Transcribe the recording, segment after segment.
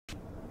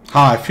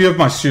Hi, a few of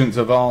my students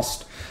have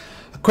asked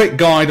a quick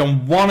guide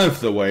on one of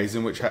the ways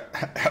in which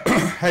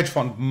hedge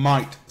fund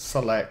might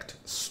select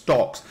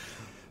stocks.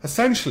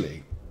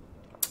 Essentially,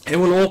 it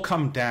will all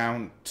come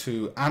down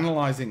to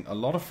analyzing a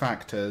lot of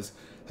factors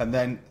and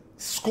then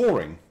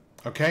scoring.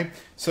 Okay,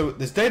 so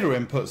there's data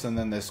inputs and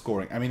then there's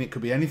scoring. I mean, it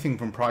could be anything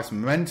from price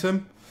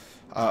momentum,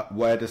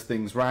 where does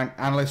things rank,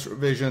 analyst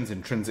revisions,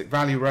 intrinsic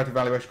value, relative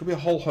valuation, could be a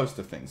whole host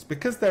of things.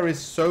 Because there is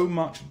so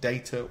much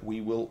data, we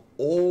will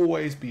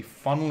always be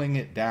funneling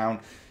it down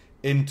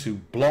into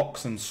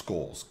blocks and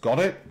scores. Got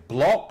it?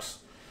 Blocks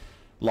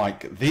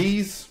like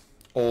these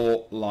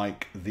or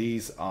like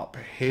these up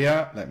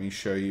here. Let me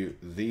show you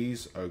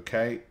these.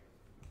 Okay,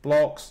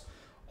 blocks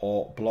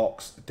or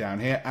blocks down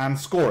here, and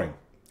scoring.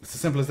 It's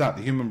as simple as that.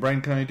 The human brain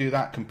can only do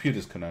that.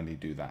 Computers can only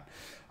do that.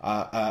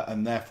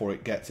 And therefore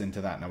it gets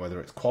into that. Now, whether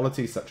it's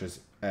quality, such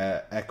as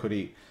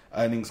equity,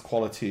 earnings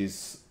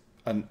qualities,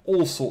 and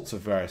all sorts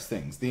of various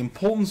things. The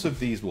importance of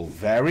these will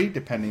vary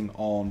depending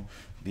on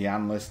the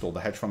analyst or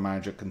the hedge fund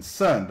manager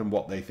concerned and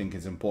what they think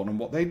is important and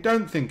what they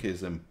don't think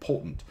is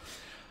important.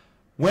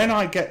 When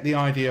I get the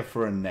idea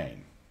for a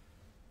name,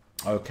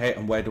 okay,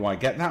 and where do I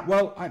get that?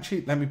 Well,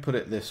 actually, let me put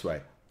it this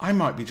way. I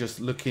might be just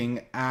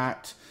looking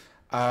at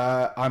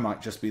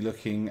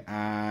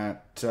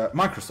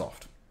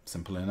Microsoft.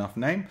 Simple enough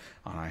name,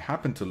 and I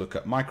happen to look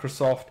at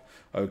Microsoft,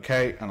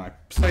 okay, and I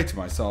say to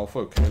myself,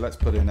 okay, let's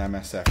put in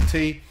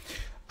MSFT.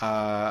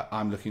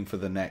 I'm looking for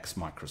the next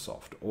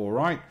Microsoft. All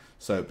right,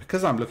 so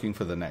because I'm looking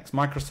for the next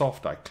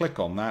Microsoft, I click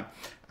on that,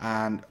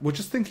 and we're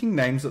just thinking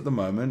names at the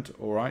moment.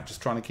 All right,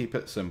 just trying to keep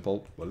it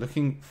simple. We're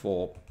looking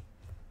for,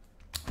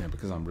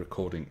 because I'm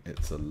recording,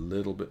 it's a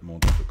little bit more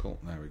difficult.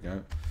 There we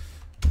go.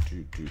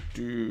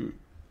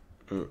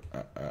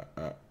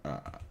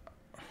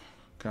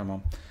 Come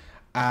on.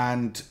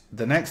 And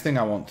the next thing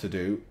I want to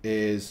do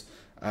is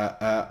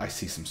I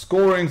see some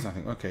scorings. I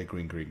think, okay,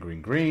 green, green,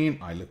 green, green.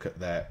 I look at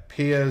their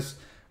peers,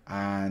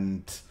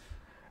 and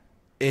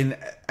in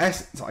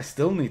essence, I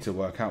still need to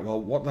work out,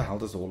 well, what the hell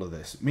does all of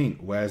this mean?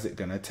 Where's it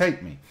going to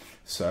take me?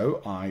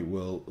 So I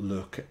will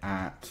look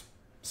at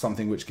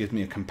something which gives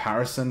me a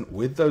comparison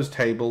with those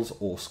tables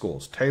or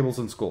scores. Tables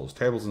and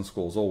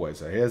scores always.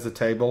 So here's a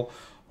table.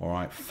 All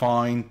right,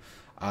 fine.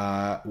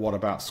 What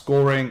about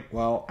scoring?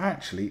 Well,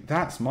 actually,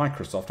 that's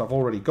Microsoft. I've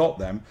already got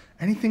them.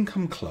 Anything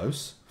come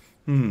close?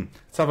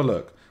 Let's have a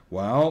look.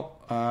 Well,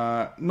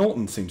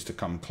 Norton seems to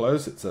come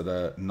close. It's at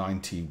a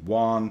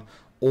 91.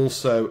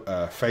 Also,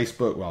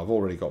 Facebook. Well, I've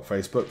already got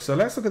Facebook. So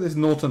let's look at this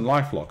Norton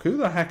LifeLock. Who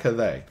the heck are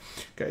they?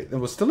 Okay,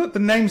 we're still at the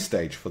name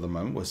stage for the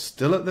moment. We're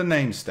still at the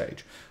name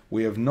stage.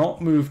 We have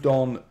not moved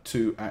on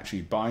to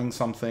actually buying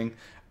something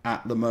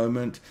at the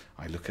moment.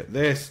 I look at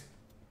this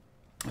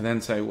and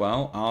then say,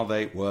 well, are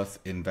they worth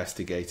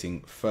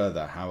investigating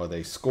further? How are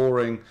they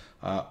scoring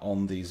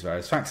on these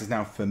various factors?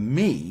 Now, for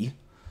me,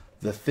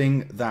 the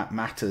thing that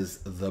matters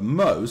the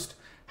most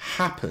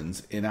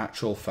happens in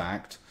actual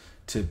fact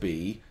to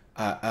be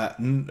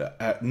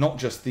not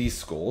just these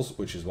scores,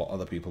 which is what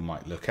other people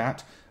might look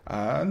at,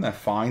 and they're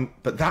fine,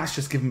 but that's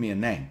just given me a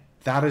name.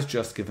 That has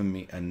just given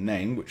me a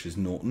name, which is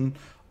Norton,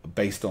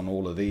 based on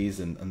all of these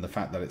and the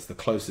fact that it's the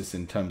closest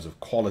in terms of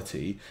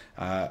quality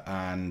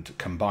and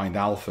combined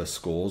alpha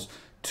scores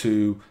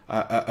to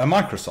a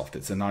Microsoft.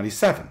 It's a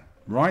 97,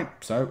 right?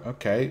 So,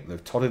 okay,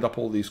 they've totted up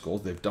all these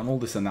scores. They've done all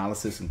this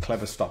analysis and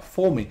clever stuff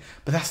for me,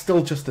 but that's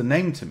still just a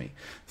name to me.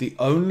 The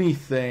only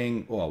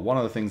thing, well, one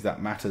of the things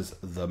that matters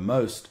the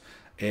most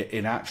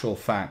in actual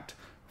fact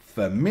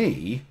for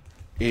me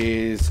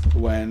is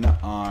when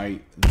I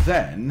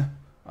then,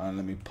 and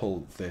let me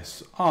pull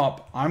this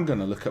up, I'm going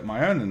to look at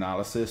my own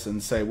analysis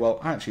and say, well,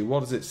 actually,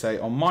 what does it say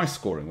on my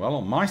scoring? Well,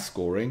 on my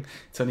scoring,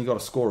 it's only got a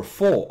score of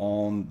 4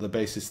 on the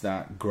basis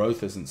that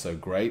growth isn't so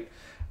great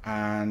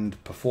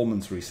and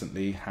performance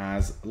recently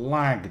has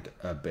lagged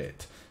a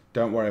bit.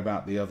 Don't worry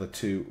about the other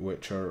two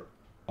which are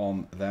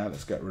on there.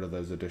 Let's get rid of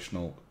those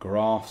additional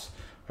graphs.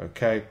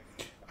 Okay,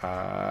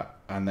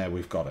 and there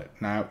we've got it.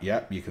 Now,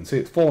 yep, you can see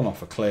it's fallen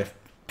off a cliff,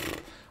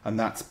 and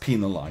that's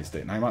penalized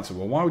it. Now you might say,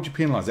 well, why would you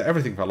penalize it?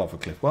 Everything fell off a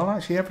cliff. Well,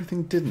 actually,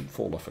 everything didn't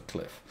fall off a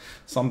cliff.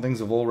 Some things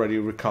have already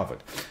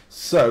recovered.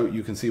 So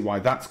you can see why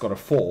that's got a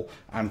 4.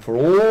 And for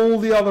all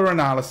the other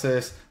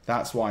analysis,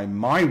 that's why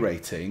my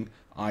rating,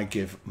 I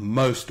give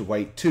most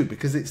weight to,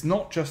 because it's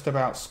not just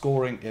about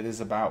scoring, it is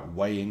about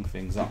weighing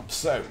things up.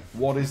 So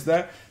what is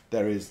there?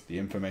 There is the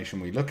information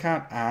we look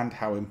at and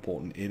how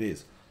important it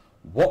is.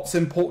 What's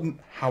important?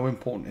 How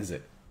important is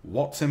it?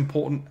 What's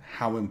important?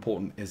 How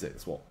important is it?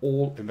 It's what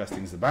all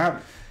investing is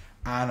about.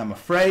 And I'm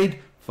afraid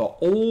for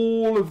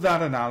all of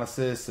that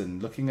analysis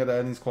and looking at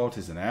earnings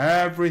qualities and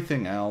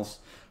everything else,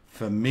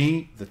 for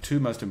me, the two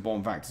most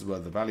important factors were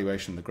the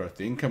valuation, the growth,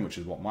 the income, which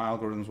is what my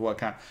algorithms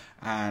work at,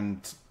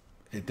 and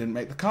it didn't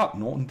make the cut.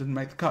 Norton didn't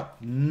make the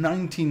cut.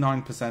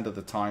 99% of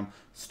the time,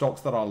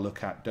 stocks that I'll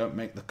look at don't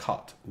make the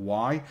cut.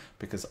 Why?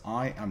 Because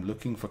I am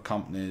looking for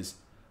companies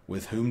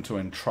with whom to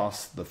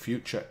entrust the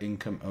future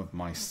income of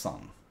my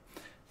son.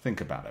 Think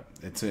about it.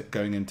 It's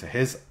going into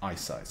his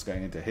ISA. It's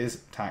going into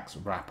his tax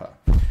wrapper.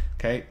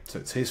 Okay, so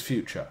it's his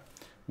future.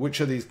 which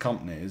of these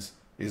companies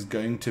is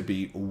going to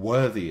be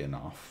worthy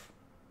enough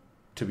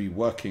to be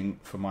working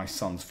for my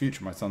son's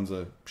future. My son's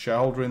a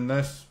shareholder in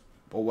this,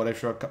 or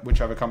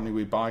whichever company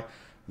we buy.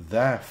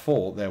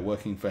 Therefore, they're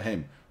working for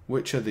him.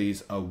 Which of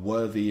these are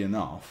worthy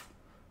enough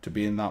to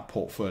be in that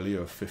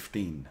portfolio of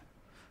 15?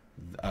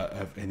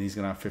 And he's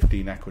going to have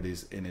 15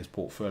 equities in his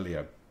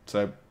portfolio.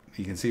 So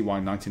you can see why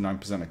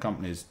 99% of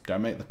companies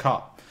don't make the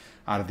cut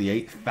out of the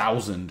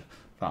 8,000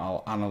 that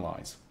I'll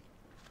analyze.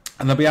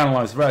 And they'll be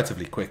analyzed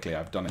relatively quickly.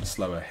 I've done it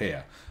slower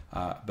here,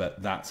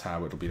 but that's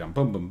how it'll be done.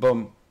 Boom, boom,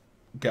 boom.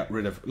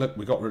 Look,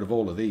 we got rid of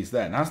all of these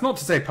there. Now, that's not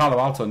to say Palo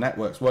Alto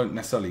Networks won't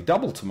necessarily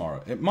double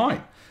tomorrow. It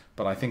might,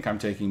 but I think I'm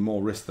taking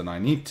more risk than I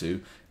need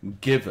to,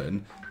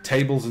 given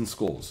tables and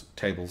scores.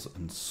 Tables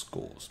and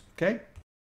scores, okay?